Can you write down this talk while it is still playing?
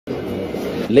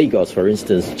Lagos, for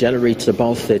instance, generates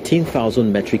about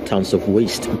 13,000 metric tons of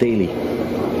waste daily.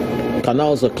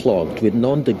 Canals are clogged with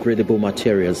non-degradable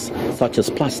materials such as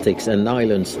plastics and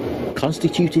nylons,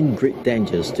 constituting great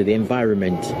dangers to the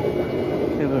environment.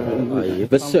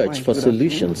 The search for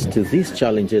solutions to these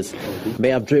challenges may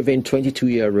have driven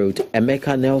 22-year-old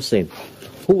Emeka Nelson,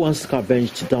 who once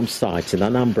scavenged dump sites in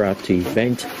Anambra, to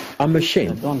invent a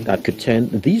machine that could turn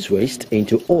these waste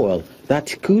into oil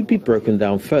that could be broken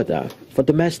down further for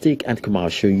domestic and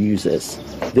commercial users.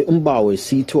 The Mbawe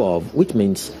C12, which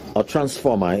means a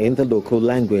transformer in the local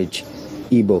language,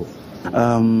 Igbo.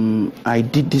 I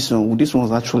did this one. This one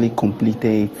was actually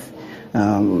completed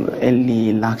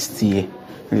early last year.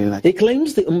 He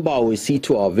claims the Mbawe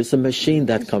C12 is a machine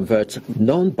that converts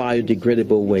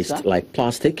non-biodegradable waste like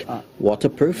plastic,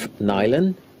 waterproof,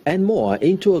 nylon, and more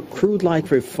into a crude-like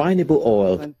refinable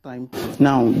oil.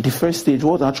 Now, the first stage,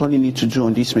 what I actually need to do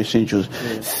on this machine is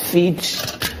feed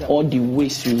all the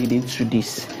waste you need into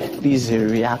this. This is a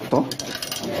reactor.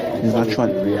 It's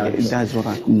actually, that's what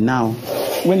I... Now,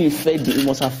 when you fed it, you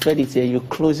must have fed it here. You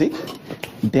close it.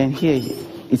 Then here,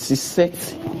 it's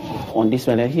set on this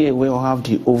one. Here we'll have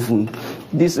the oven.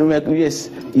 This, yes,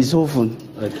 is oven.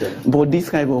 Okay. But this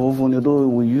kind of oven, although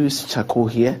we use charcoal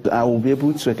here, I will be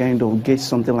able to kind of get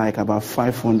something like about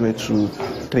 500 to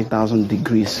 3,000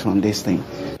 degrees from this thing.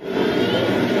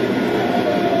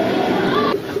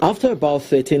 After about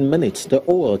 13 minutes, the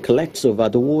oil collects over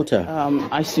the water.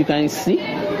 As you can see,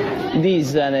 this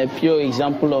is a pure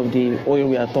example of the oil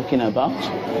we are talking about.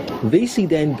 This he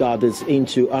then gathers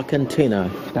into a container,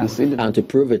 and to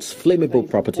prove its flammable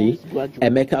property,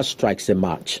 Emeka strikes a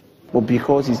match. But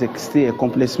because it's still a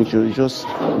complex mixture, it just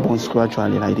burns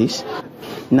gradually like this.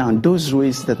 Now, those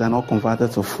waste that are not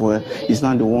converted to fuel is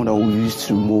not the one that we use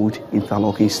to mold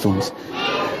interlocking stones.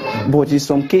 But in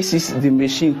some cases, the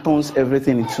machine turns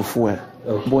everything into fuel.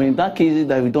 Okay. But in that case,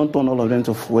 that we don't turn all of them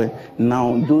to fuel,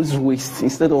 now those wastes,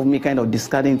 instead of me kind of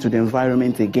discarding to the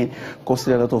environment again,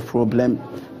 causing a lot of problem,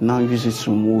 now use it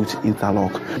to mold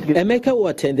interlock. Emeka, who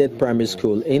attended primary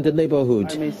school in the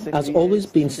neighborhood, has always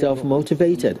been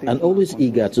self-motivated and always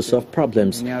eager to solve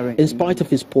problems, in spite of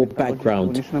his poor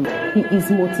background. He is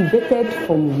motivated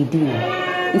from within.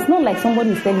 It's not like somebody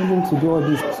is telling him to do all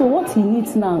this. So what he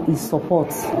needs now is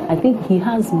support. I think he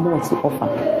has more to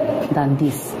offer than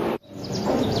this.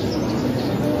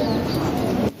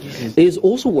 He is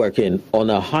also working on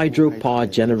a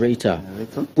hydropower generator,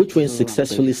 which when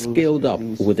successfully scaled up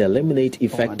would eliminate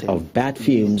effect of bad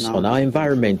fumes on our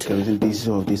environment.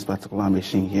 This particular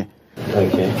machine here.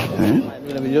 Okay.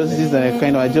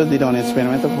 I just did an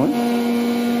experimental point.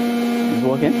 It's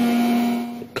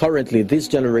working. Currently, this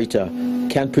generator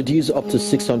can produce up to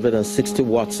 660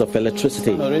 watts of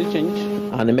electricity.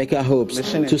 And Emeka hopes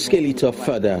to scale it up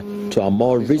further to a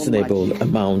more reasonable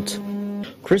amount.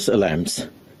 Chris Alams,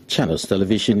 Channels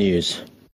Television News.